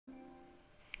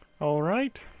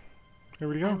Alright, here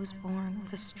we I go. was born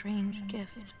with a strange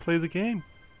gift. Play the game.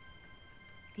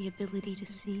 The ability to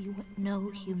see what no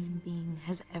human being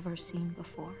has ever seen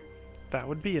before. That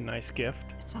would be a nice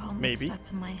gift. It's all mixed Maybe. up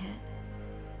in my head.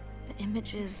 The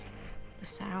images, the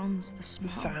sounds, the smell.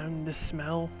 The sound, the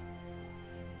smell.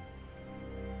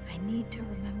 I need to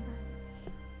remember.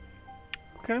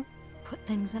 Okay. Put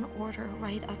things in order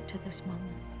right up to this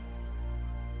moment.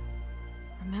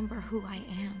 Remember who I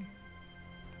am.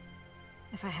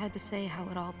 If I had to say how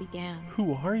it all began,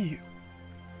 Who are you?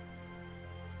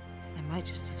 I might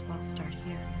just as well start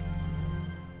here.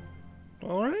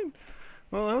 Alright.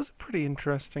 Well, that was a pretty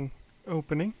interesting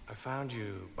opening. I found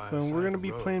you by So the side we're going to of the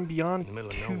be road, playing in Beyond the middle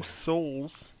of Two nowhere.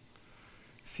 Souls.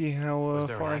 See how Was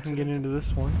there an far I can get accident? into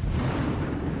this one.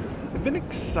 I've been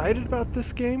excited about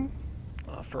this game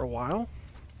for a while,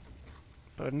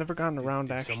 but I've never gotten around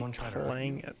to did actually someone try to hurt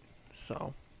playing you? it.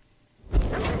 So.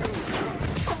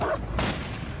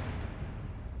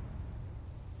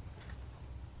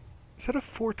 Is that a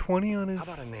 420 on his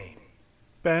How about a name?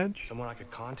 badge? Someone I could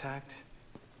contact?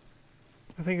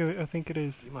 I think it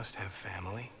is. You must have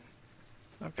family.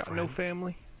 I've got no Friends?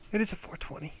 family. It is a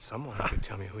 420. Someone who could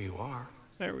tell me who you are.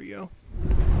 There we go.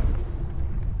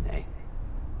 Hey.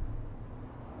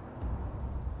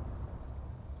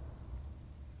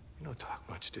 You don't talk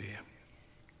much, do you?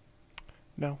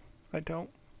 No, I don't.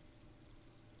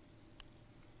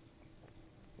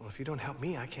 Well, if you don't help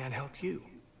me, I can't help you.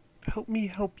 Help me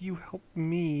help you help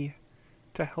me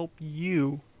to help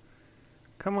you.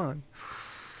 Come on.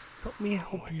 Help me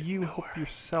help Going you help nowhere.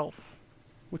 yourself,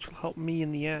 which will help me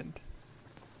in the end.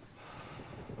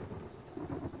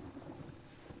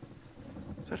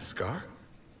 Is that a scar?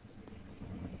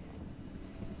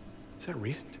 Is that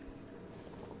recent?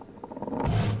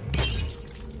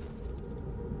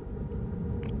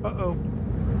 Uh-oh.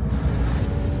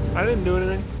 I didn't do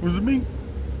anything. Was it me?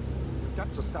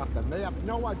 Got to stop them. They have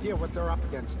no idea what they're up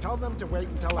against. Tell them to wait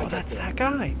until I Oh, get that's there. that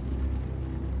guy.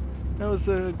 That was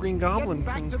the Green Goblin Get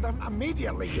back from to them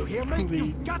immediately, you hear me? The-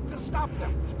 You've got to stop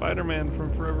them. Spider-Man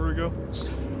from forever ago.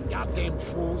 Goddamn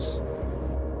fools.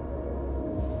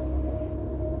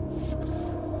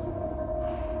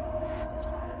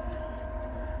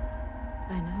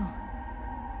 I know.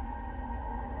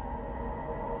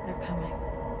 They're coming.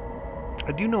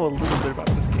 I do know a little bit about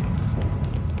this game.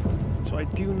 So I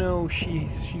do know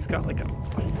she's got like a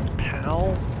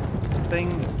pal thing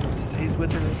that stays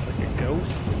with her. It's like a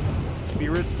ghost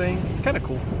spirit thing. It's kind of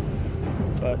cool,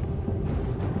 but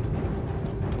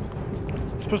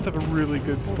it's supposed to have a really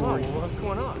good story. What's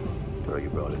going on? Oh, you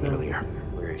brought it So- earlier.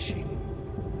 Where is she?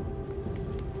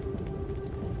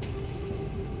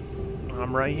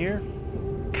 I'm right here.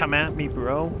 Come at me,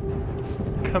 bro.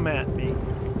 Come at me.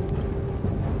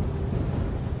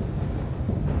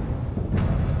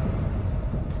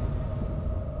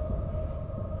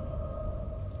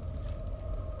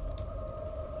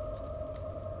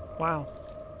 Wow.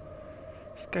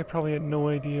 This guy probably had no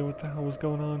idea what the hell was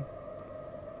going on.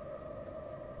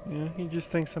 Yeah, he just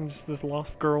thinks I'm just this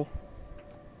lost girl.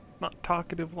 Not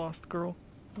talkative lost girl.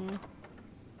 Yeah.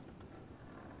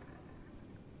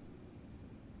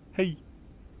 Hey,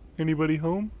 anybody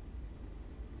home?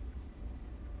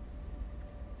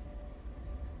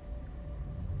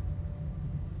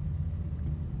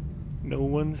 No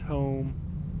one's home.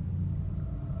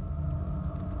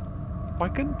 Why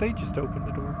couldn't they just open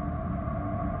the door?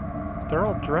 They're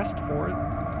all dressed for it.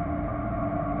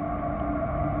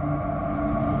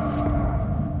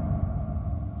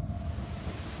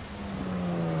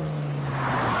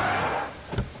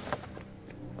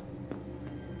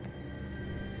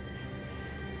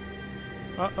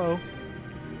 Uh-oh.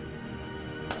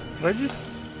 Did I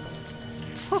just...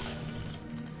 Huh.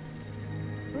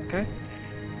 Okay.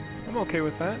 I'm okay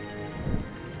with that.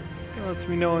 That lets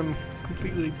me know I'm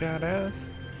completely badass.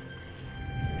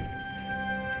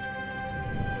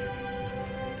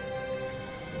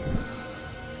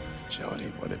 Jody,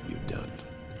 what have you done?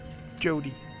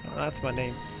 Jody. Oh, that's my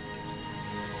name.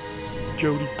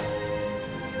 Jody.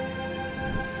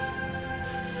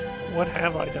 What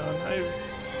have I done? I've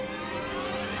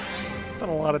done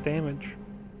a lot of damage.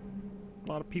 A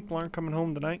lot of people aren't coming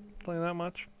home tonight. Play that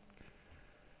much.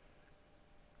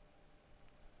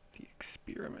 The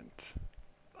experiment.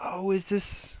 Oh, is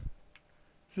this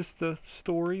the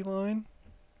storyline?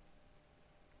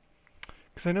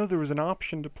 Because I know there was an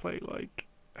option to play like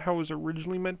how it was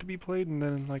originally meant to be played and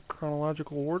then in like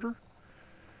chronological order.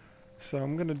 So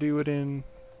I'm gonna do it in...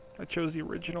 I chose the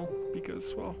original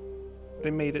because, well,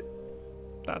 they made it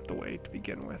that the way to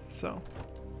begin with, so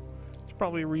there's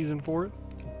probably a reason for it.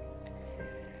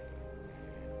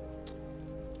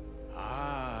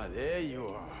 Ah,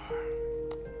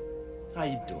 How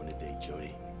you doing today,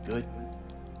 Jody? Good?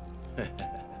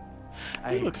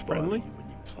 I He hate looks to bother friendly. you when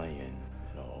you're playing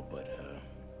and all, but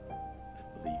I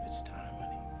believe it's time,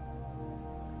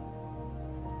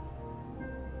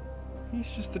 honey.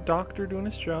 He's just a doctor doing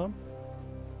his job.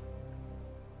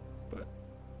 But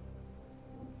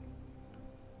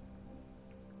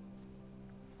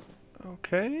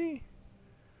okay.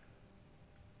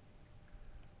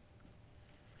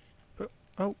 But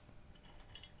oh,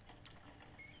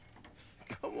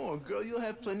 Come on, girl. You'll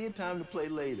have plenty of time to play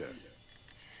later.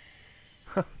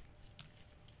 okay.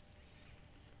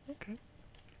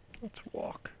 Let's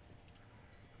walk.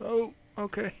 Oh,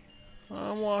 okay.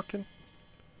 I'm walking.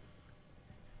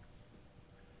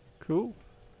 Cool.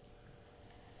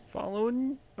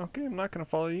 Following? Okay, I'm not gonna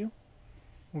follow you.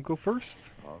 We'll go first.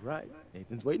 All right.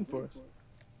 Nathan's waiting for us.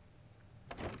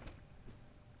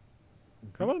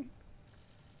 Come on.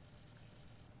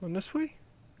 Going this way?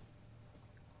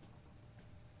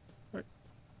 Right.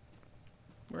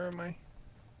 Where am I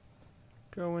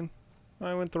going?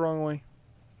 I went the wrong way.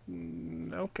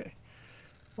 Okay.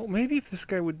 Well, maybe if this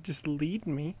guy would just lead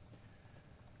me.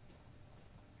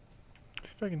 See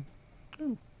if I can.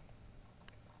 Ooh.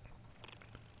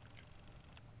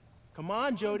 Come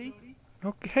on, Jody.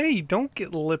 Okay, don't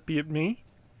get lippy at me.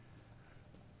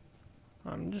 I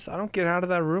don't get out of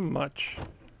that room much.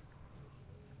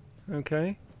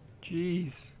 Okay?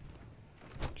 Jeez.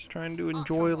 Just trying to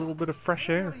enjoy a little bit of fresh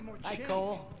air. Hi,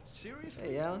 Cole.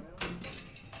 Hey, Alan.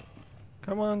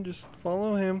 Come on, just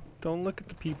follow him. Don't look at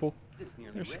the people.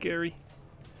 They're scary.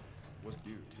 Was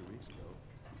due 2 weeks ago.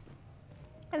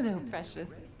 Hello,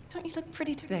 precious. Don't you look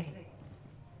pretty today?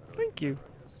 Thank you.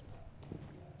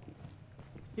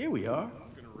 Here we are.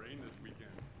 It's gonna rain this weekend.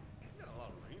 We got a lot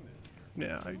of rain this year.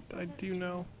 Yeah, I do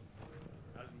know.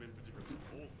 Hasn't been particularly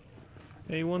cold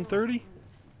though. A130?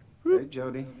 Hey,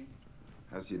 Jody.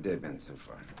 How's your day been so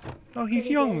far? Oh, he's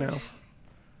Pretty young good. now.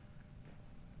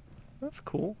 That's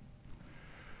cool.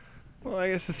 Well,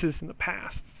 I guess this is in the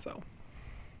past, so.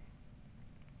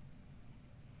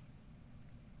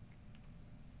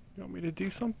 You want me to do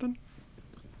something?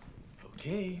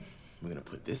 Okay, we're gonna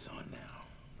put this on now.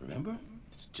 Remember?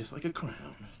 It's just like a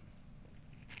crown.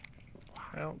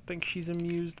 I don't think she's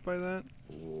amused by that.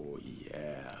 Oh,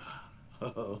 yeah.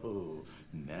 Oh,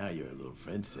 now you're a little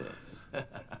princess.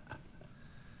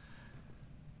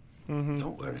 Mm-hmm.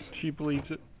 Don't worry. She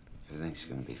believes it. Everything's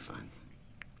gonna be fine.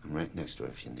 I'm right next door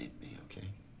if you need me, okay?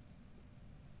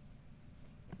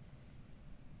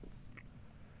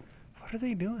 What are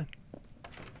they doing?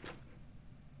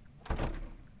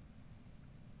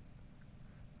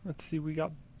 Let's see, we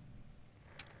got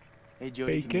Hey,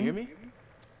 Jody, can you hear me?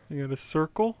 we got a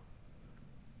circle.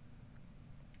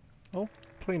 Oh,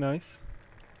 play nice.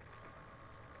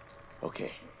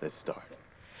 Okay, let's start.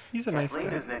 He's a nice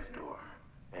Kathleen guy. is next door,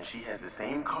 and she has the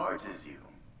same cards as you.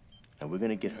 And we're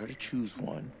gonna get her to choose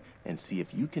one and see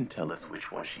if you can tell us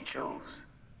which one she chose.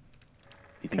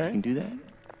 You think you Okay. can do that?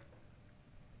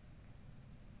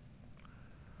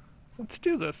 Let's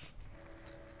do this.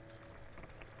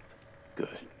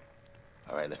 Good.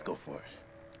 All right, let's go for it.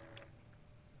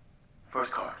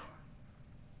 First card.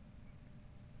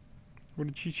 What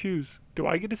did she choose? Do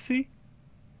I get to see?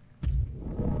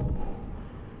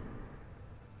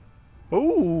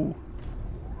 Oh!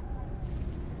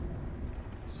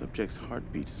 Subject's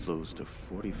heartbeat slows to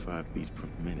 45 beats per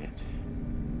minute.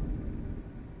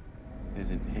 There's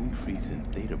an increase in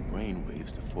theta brain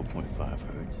waves to 4.5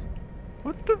 hertz.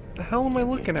 What the hell am I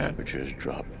looking at? Temperatures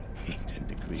drop 10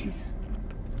 degrees.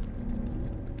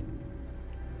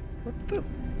 What the?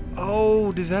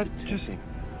 Oh, does that just... Detecting.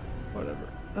 Whatever.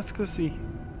 Let's go see.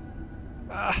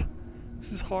 Ah,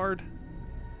 this is hard.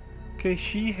 Okay,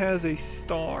 she has a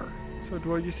star. So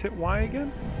do I just hit Y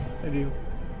again? I do.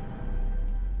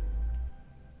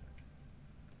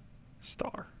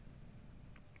 Star.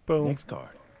 Boom. Next card.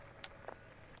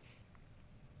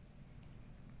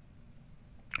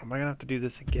 Am I gonna have to do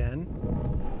this again?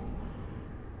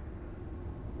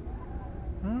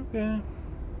 Okay.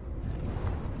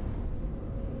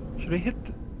 Should I hit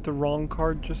the wrong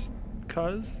card just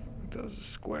cuz? That was a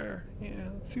square. Yeah,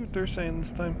 let's see what they're saying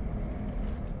this time.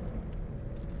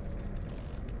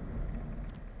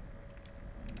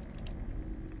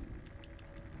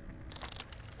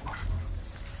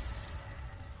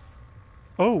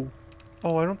 Oh!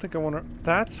 Oh, I don't think I want to...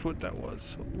 That's what that was.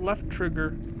 So left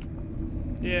trigger.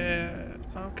 Yeah,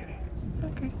 okay.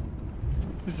 Okay.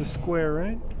 There's a square,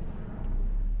 right?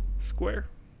 Square.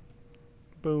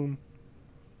 Boom.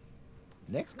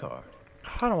 Next card.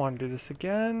 I don't want to do this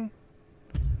again.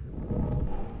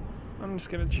 I'm just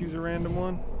gonna choose a random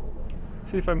one.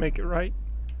 See if I make it right.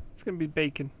 It's gonna be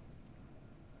bacon.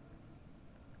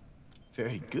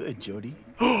 Very good, Jody.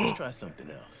 Let's try something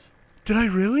else. Did I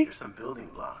really? There's some building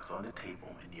blocks on the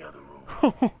table in the other room.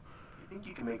 Oh, You think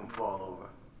you can make them fall over?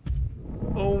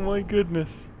 oh my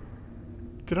goodness.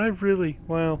 Did I really?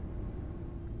 Wow.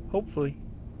 Hopefully.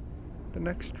 The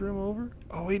next room over?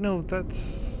 Oh wait, no,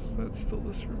 that's still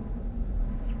this room.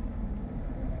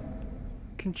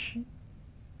 Can she?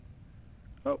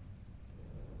 Oh.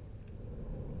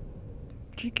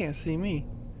 She can't see me.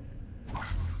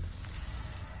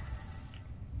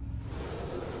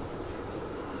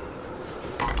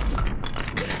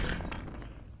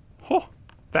 Oh,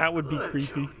 that would be Good, creepy.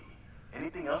 Jody.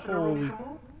 Anything else in the room you Holy. can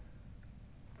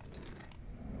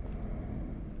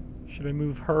move? Should I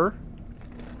move her?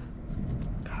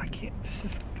 God, I can't. This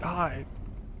is God.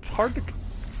 It's hard to.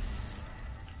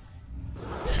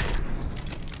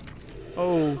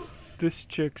 Oh, this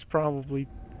chick's probably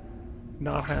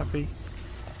not happy.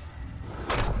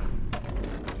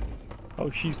 Oh,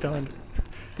 she's done.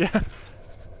 Yeah.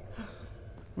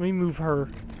 Let me move her.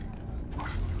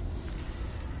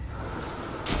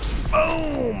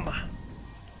 Boom!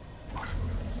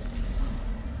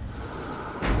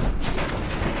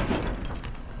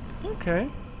 Okay.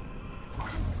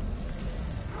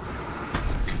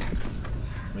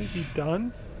 Maybe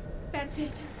done? That's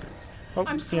it. Oh,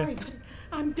 I'm sorry, yeah. but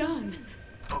I'm done.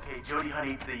 Okay, Jody,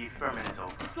 honey, the experiment is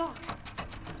over. It's locked.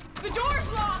 The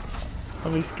door's locked!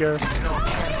 Let me scare. No,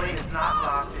 Kathleen, it's not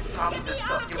locked. It's probably Get me just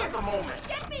out stuck. of Give here. us a moment.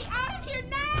 Get me out of here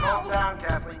now! Calm down,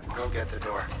 Kathleen. Go get the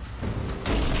door.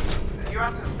 You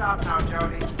have to stop now,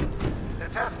 Jody. The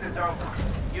test is over.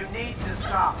 You need to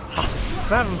stop.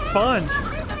 That was fun.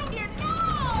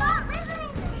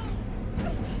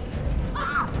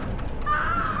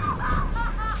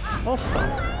 I'll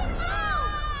stop.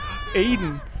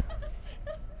 Aiden.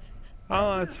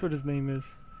 Oh, that's what his name is.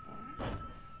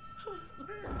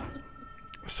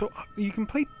 So you can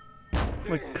play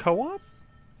like co-op?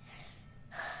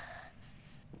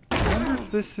 I wonder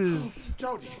if this is.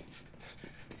 Jody.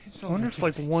 I wonder if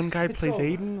like one guy plays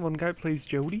Aiden, one guy plays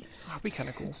Jody. That'd be kind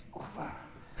of cool.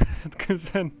 Because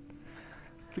then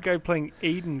the guy playing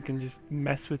Aiden can just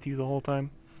mess with you the whole time.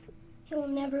 It will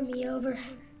never be over.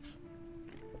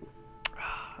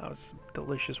 That was some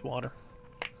delicious water.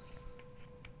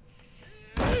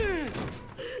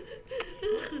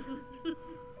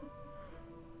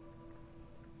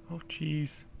 Oh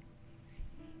jeez.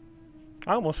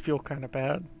 I almost feel kind of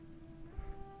bad.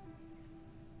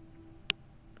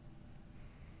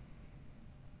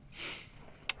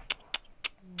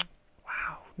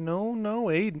 Wow. No,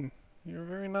 Aiden.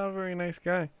 You're not a very nice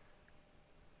guy.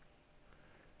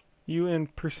 You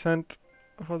and percent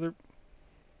of other...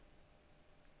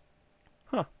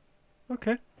 Huh.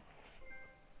 Okay.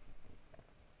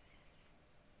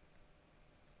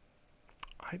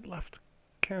 I left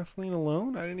Kathleen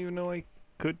alone? I didn't even know I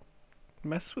could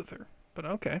mess with her. But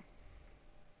okay.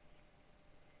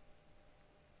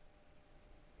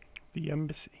 The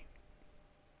embassy.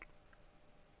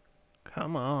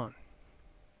 Come on.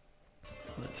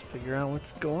 Let's figure out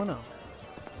what's going on.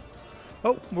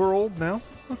 Oh, we're old now.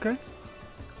 Okay.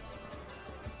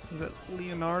 Is that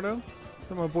Leonardo? Is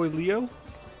that my boy Leo?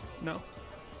 No.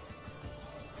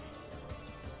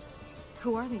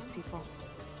 Who are these people?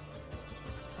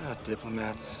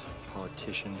 Diplomats,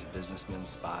 politicians, businessmen,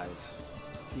 spies.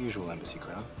 It's the usual embassy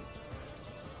crowd.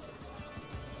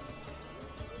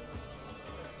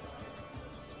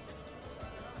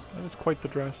 That is quite the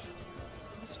dress.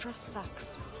 This dress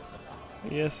sucks.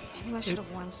 Yes. Maybe I should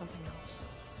have worn something else.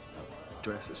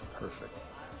 Dress is perfect.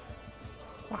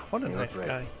 Wow, what a You look nice great.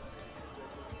 guy.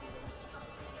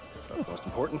 But the most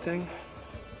important thing,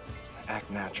 act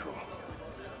natural.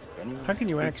 If anyone How can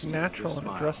you speaks act to you, natural just in a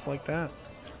smile. dress like that?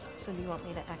 So do you want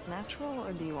me to act natural,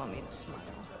 or do you want me to smile?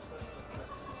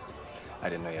 I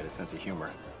didn't know you had a sense of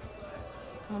humor.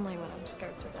 Only when I'm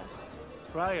scared to death.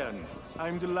 Ryan,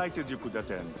 I'm delighted you could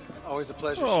attend. Always a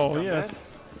pleasure. Oh, young yes. man.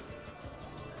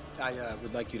 I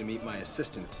would like you to meet my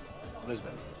assistant,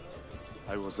 Lisbon.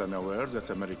 I was unaware that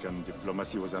American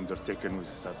diplomacy was undertaken with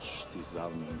such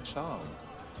disarming charm.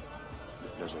 The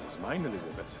pleasure is mine,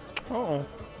 Elizabeth. Oh,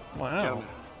 wow. Gentlemen,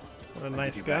 What a I'll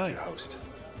nice give you back guy. your host.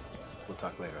 We'll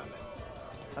talk later on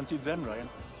that. Until then, Ryan.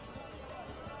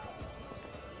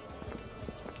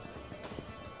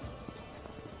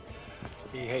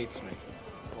 He hates me.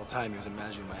 The whole time he was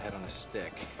imagining my head on a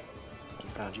stick. He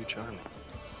found you charming.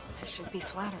 I should be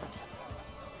flattered.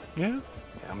 Yeah,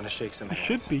 Yeah, I'm gonna shake some I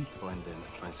hands. should be. Blend in,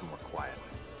 find somewhere quiet.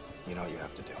 You know what you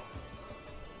have to do.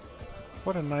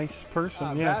 What a nice person,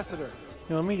 yeah. Ambassador.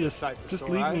 Now, let me just Sight for sore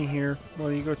leave me eyes. here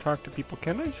while you go talk to people.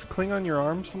 Can I just cling on your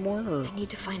arm some more, or I need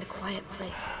to find a quiet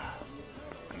place.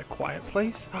 in a quiet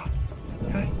place?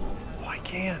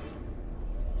 can.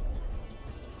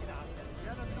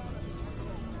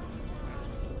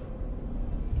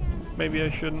 Maybe I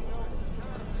shouldn't.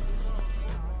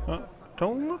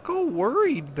 Don't look all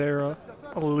worried there,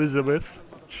 Elizabeth.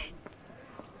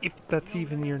 If that's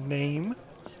even your name.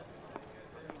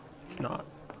 It's not.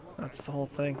 That's the whole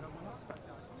thing.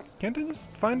 Can't I just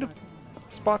find a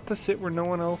spot to sit where no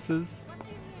one else is?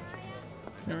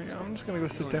 There we go. I'm just gonna go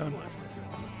sit down.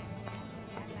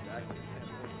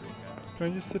 Can I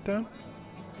just sit down?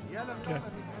 Yeah.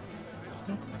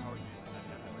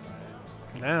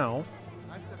 Now.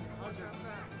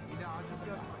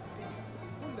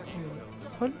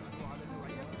 What?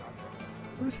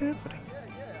 What is happening?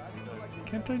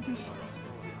 Can't I just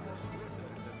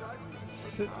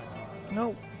sit?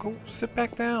 No, go sit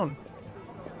back down.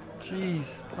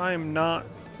 Jeez, I am not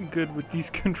good with these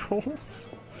controls.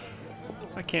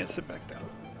 I can't sit back down.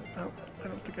 No, I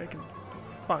don't think I can.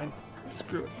 Fine,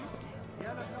 screw it.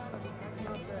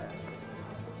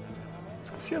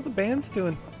 Let's see how the band's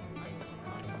doing.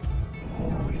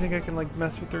 You think I can like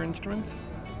mess with their instruments?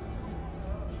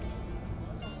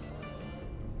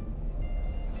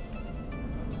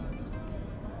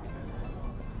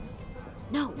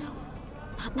 No,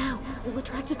 not now. It will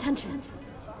attract attention.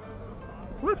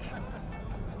 What?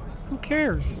 Who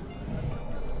cares?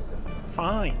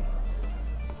 Fine.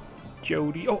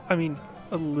 Jody. Oh, I mean,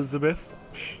 Elizabeth.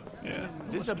 Yeah,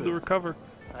 Elizabeth. to recover.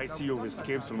 I see you've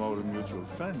escaped from our mutual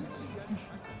friends.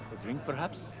 A drink,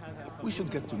 perhaps? We should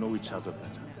get to know each other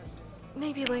better.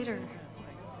 Maybe later.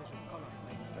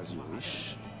 As you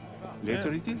wish.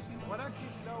 Later it is?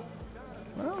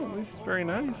 Well, at least very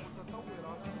nice.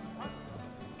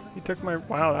 He took my...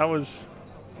 Wow, that was...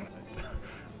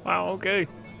 Wow, okay.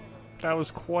 That was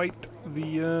quite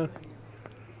the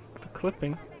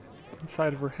clipping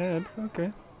inside of her head.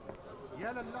 Okay.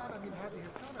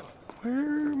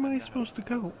 Where am I supposed to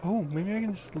go? Oh, maybe I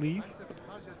can just leave?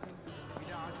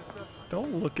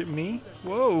 Don't look at me.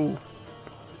 Whoa.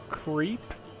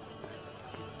 Creep.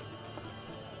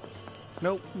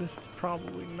 Nope, this is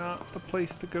probably not the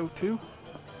place to go to.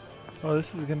 Oh,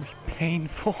 this is gonna be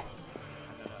painful.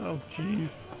 Oh,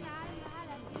 jeez.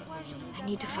 I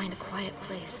need to find a quiet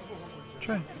place.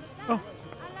 Try. Oh,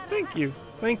 thank you.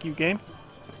 Thank you, game.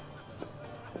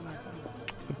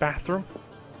 The bathroom.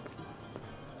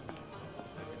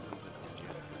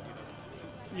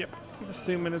 Yep, I'm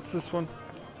assuming it's this one.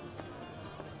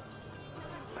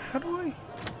 How do I...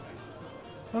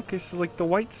 Okay, so like the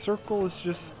white circle is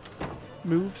just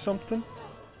move something?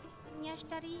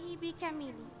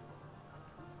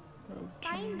 Oh,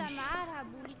 jeez.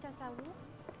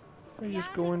 I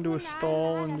just go into a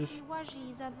stall and just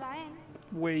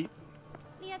wait.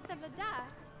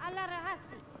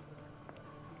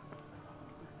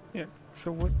 Yeah,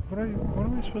 so what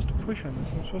am I supposed to push on this?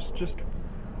 I'm supposed to just...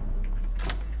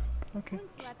 Okay,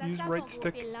 just use right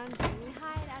stick.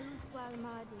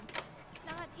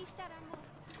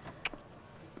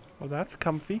 Well, that's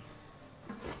comfy.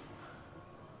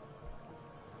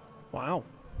 Wow.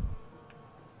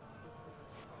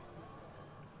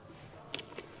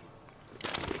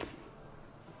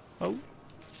 Oh.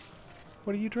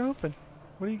 What are you dropping?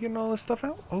 What are you getting all this stuff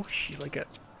out? Oh, she's like a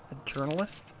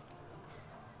journalist?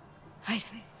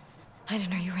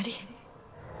 Aiden, are you ready?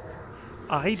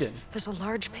 Aiden? There's a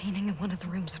large painting in one of the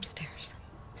rooms upstairs.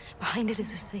 Behind it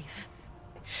is a safe.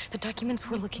 The documents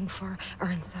we're looking for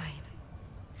are inside.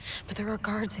 But there are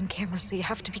guards and cameras, so you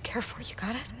have to be careful. You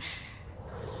got it?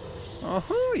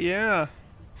 Oh, yeah.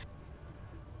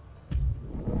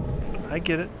 I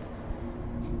get it.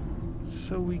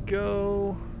 So we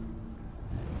go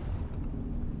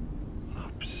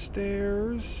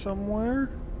upstairs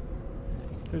somewhere.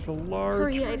 There's a large...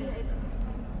 Hurry, Aiden.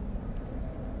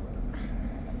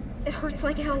 It hurts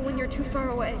like hell when you're too far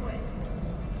away.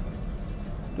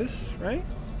 This, right?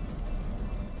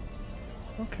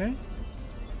 Okay.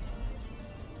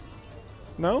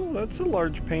 No, that's a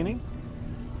large painting.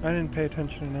 I didn't pay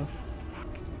attention enough.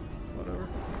 Fuck. Whatever.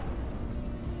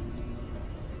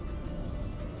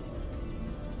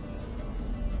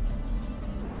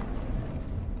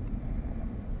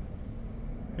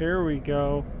 Here we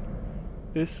go.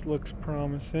 This looks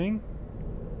promising.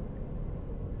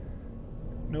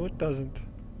 No, it doesn't.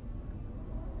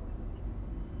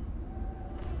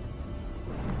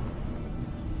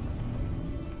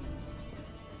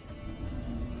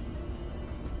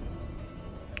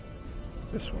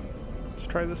 This one. Let's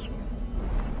try this one.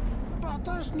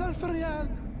 14,000 ريال.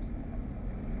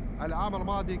 العام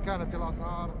الماضي كانت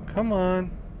الأسعار. Come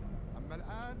on.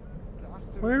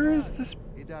 Where is this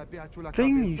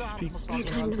thing you speak? It's no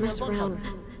time to mess around.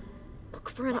 Look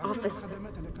for an office.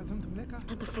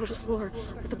 on the first floor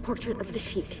with a portrait of the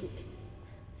Sheik.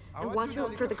 And watch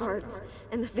out for the guards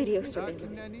and the video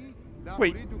surveillance.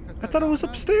 Wait, I thought it was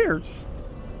upstairs.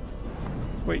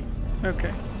 Wait,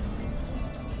 okay.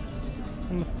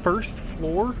 On the first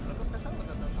floor?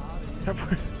 Did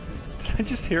I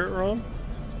just hear it wrong?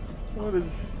 What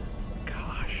is...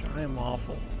 Gosh, I am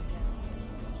awful.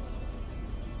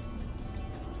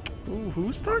 Ooh,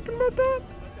 who's talking about that?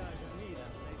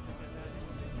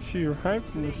 She arrived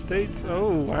from the States. Oh,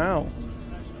 wow.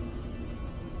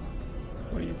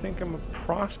 What, you think I'm a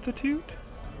prostitute?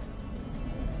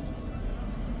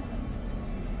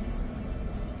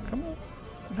 Come on.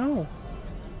 No.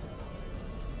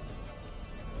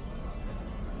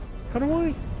 How do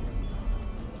I?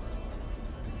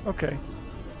 Okay.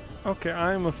 Okay,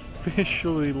 I'm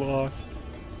officially lost.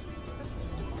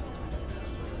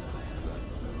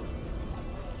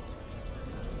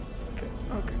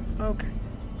 Okay.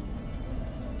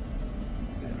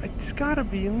 It's gotta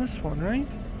be in this one, right?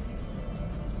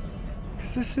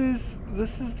 Because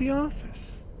this is the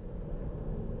office.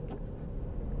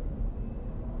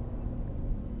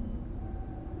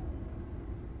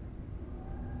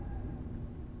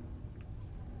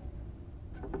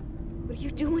 What are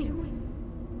you doing?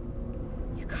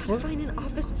 You gotta find an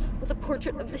office with a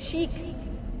portrait of the Sheik.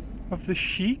 Of the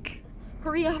Sheik?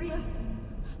 Hurry up. I'm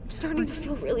starting to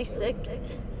feel really sick.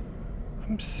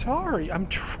 I'm sorry. I'm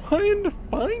trying to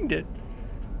find it.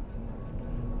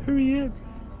 Hurry up.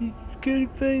 You gotta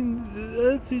find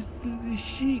the office of the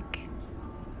Sheik.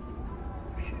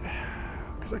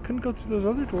 Because I couldn't go through those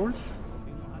other doors.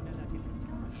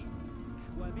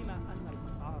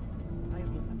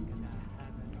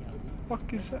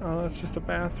 Fuck is that? Oh, that's just a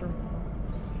bathroom.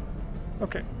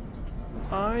 Okay.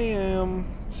 I am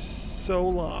so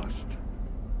lost.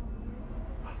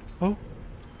 Oh.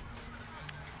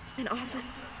 An office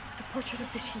with a portrait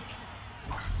of the Sheik.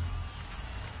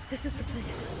 This is the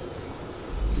place.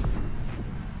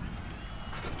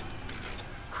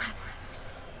 Crap.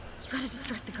 You gotta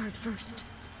distract the guard first.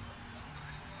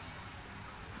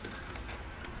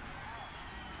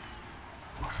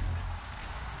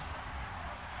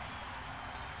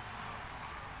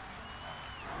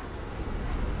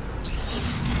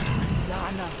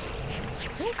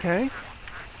 Okay.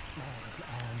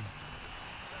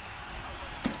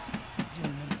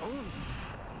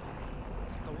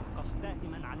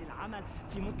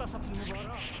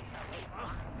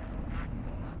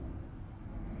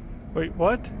 Wait,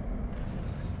 what? What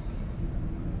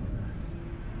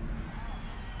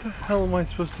the hell am I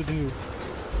supposed to do?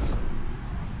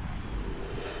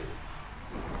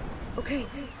 Okay.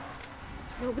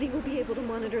 Nobody will be able to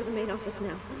monitor the main office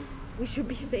now. We should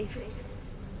be safe.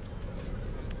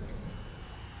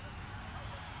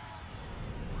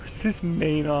 Where's this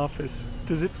main office?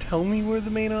 Does it tell me where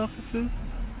the main office is?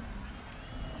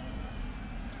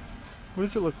 What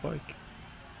does it look like?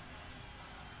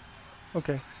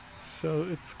 Okay, so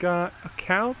it's got a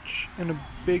couch and a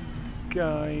big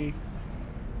guy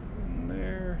in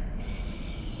there.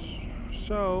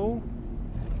 So...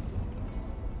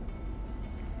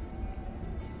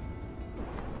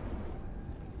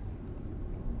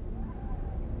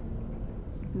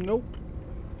 Nope.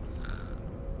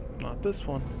 Not this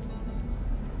one.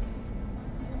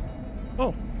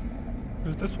 Oh.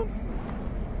 Is it this one?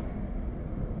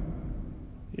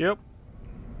 Yep.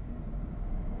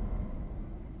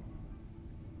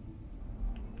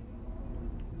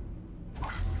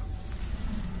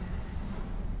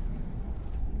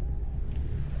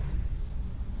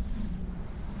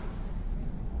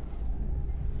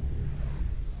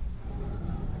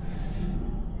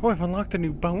 Oh, I've unlocked a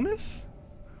new bonus?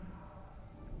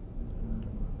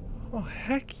 Oh,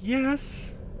 heck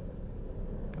yes!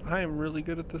 I am really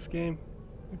good at this game,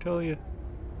 I tell you.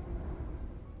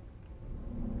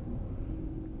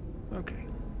 Okay.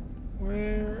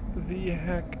 Where the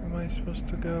heck am I supposed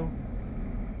to go?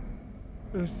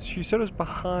 She said it was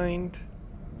behind.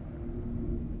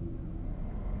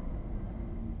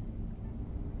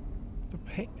 The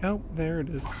paint. Oh, there it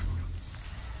is.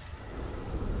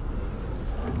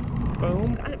 Boom.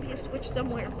 There's gotta be a switch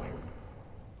somewhere.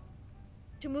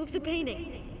 To move the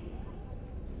painting.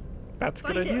 That's a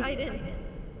good idea. Find it, Aiden.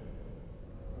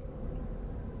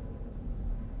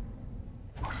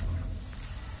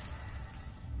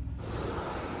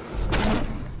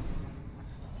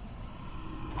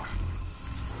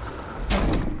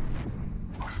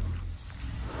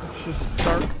 Let's just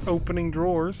start opening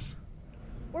drawers.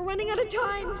 We're running out of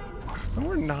time. No,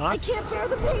 we're not. I can't bear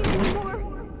the pain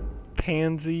anymore.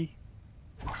 Pansy.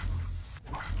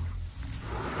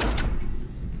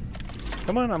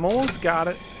 Come on, I'm almost got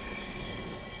it.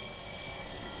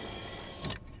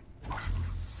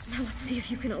 See if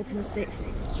you can open the safe.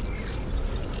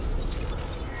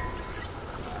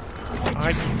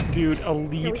 Dude, Now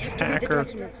elite we have to read the hacker.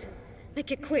 documents.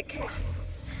 Make it quick.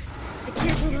 I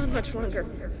can't hold on much longer.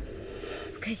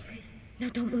 Okay, now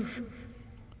don't move.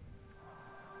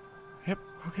 Yep,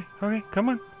 okay, come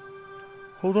on.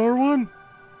 Hold R1.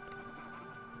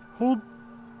 Hold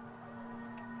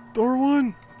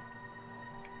R1.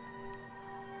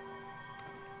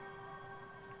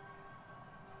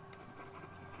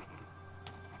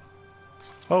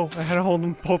 Oh, I had to hold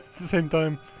them both at the same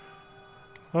time.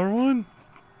 R1.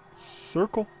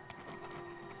 Circle.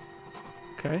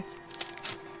 Okay.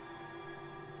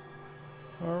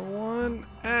 R1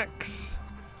 X.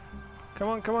 Come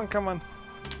on, come on, come on.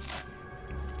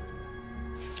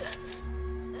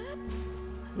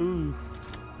 Ooh.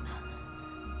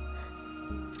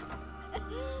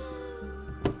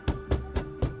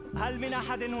 هل من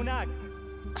أحد هناك؟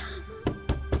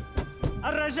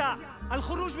 الرجاء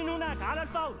الخروج من هناك على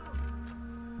الفور.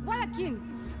 ولكن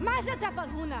ماذا تفعل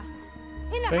هنا؟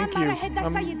 Thank إنها you. مراحل I'm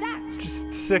السيدات.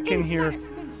 just sick in here.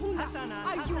 انصرف من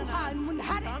هنا أيها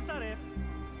المنحرف.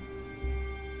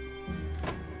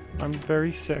 I'm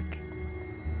very sick.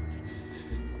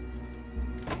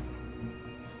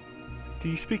 Do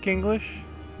you speak English?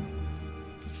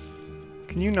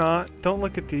 Can you not? Don't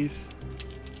look at these.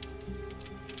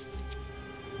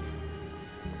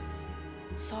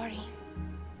 Sorry.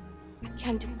 I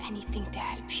can't do anything to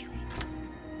help you.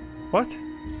 What?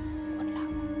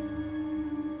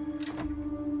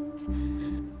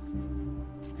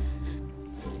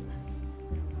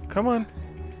 Come on.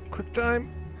 Quick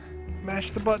time.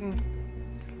 Mash the button.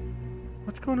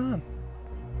 What's going on?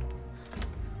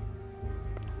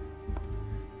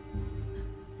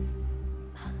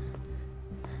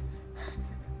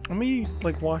 Let me,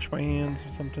 like, wash my hands or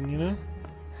something, you know?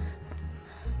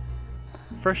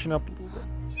 Freshen up a little bit.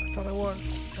 I thought I was.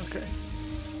 Okay.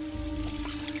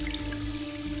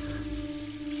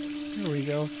 There we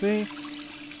go. See?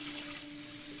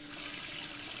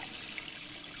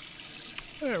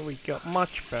 There we go.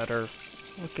 Much better.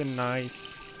 Looking nice.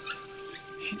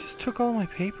 She just took all my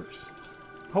papers.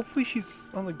 Hopefully she's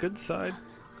on the good side.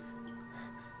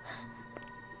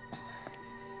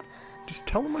 Just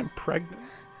tell them I'm pregnant.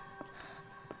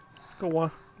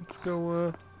 Let's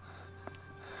go,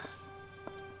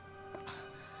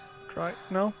 dry.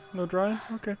 No? No drying?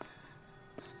 Okay.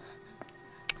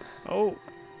 Oh.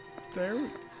 There we...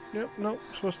 Yep, no.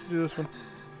 Supposed to do this one.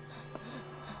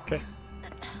 Okay.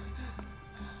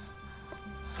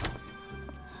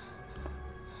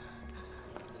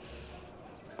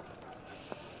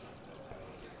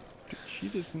 She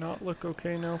does not look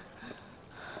okay now.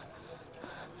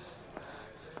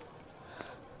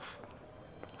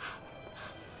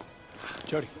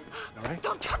 Jodie, all right?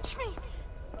 Don't touch me!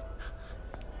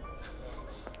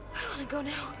 I wanna go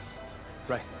now.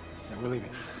 Right. Now we're leaving.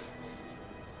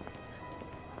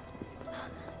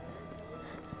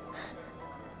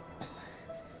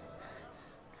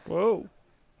 Whoa.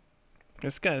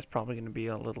 This guy's probably going to be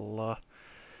a little,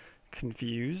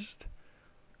 confused.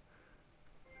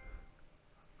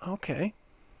 Okay.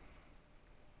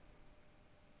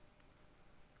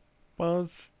 Well,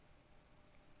 it's...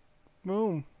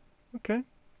 Boom. Okay.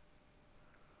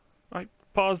 I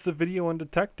paused the video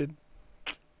undetected.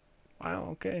 Wow,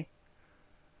 okay.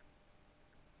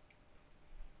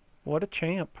 What a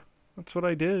champ. That's what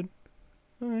I did.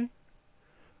 Alright.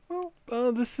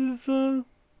 Well, this is a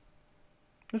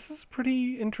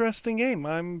pretty interesting game.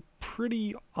 I'm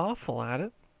pretty awful at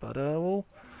it, but we'll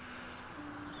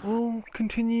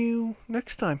continue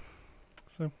next time.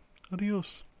 So,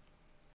 adios.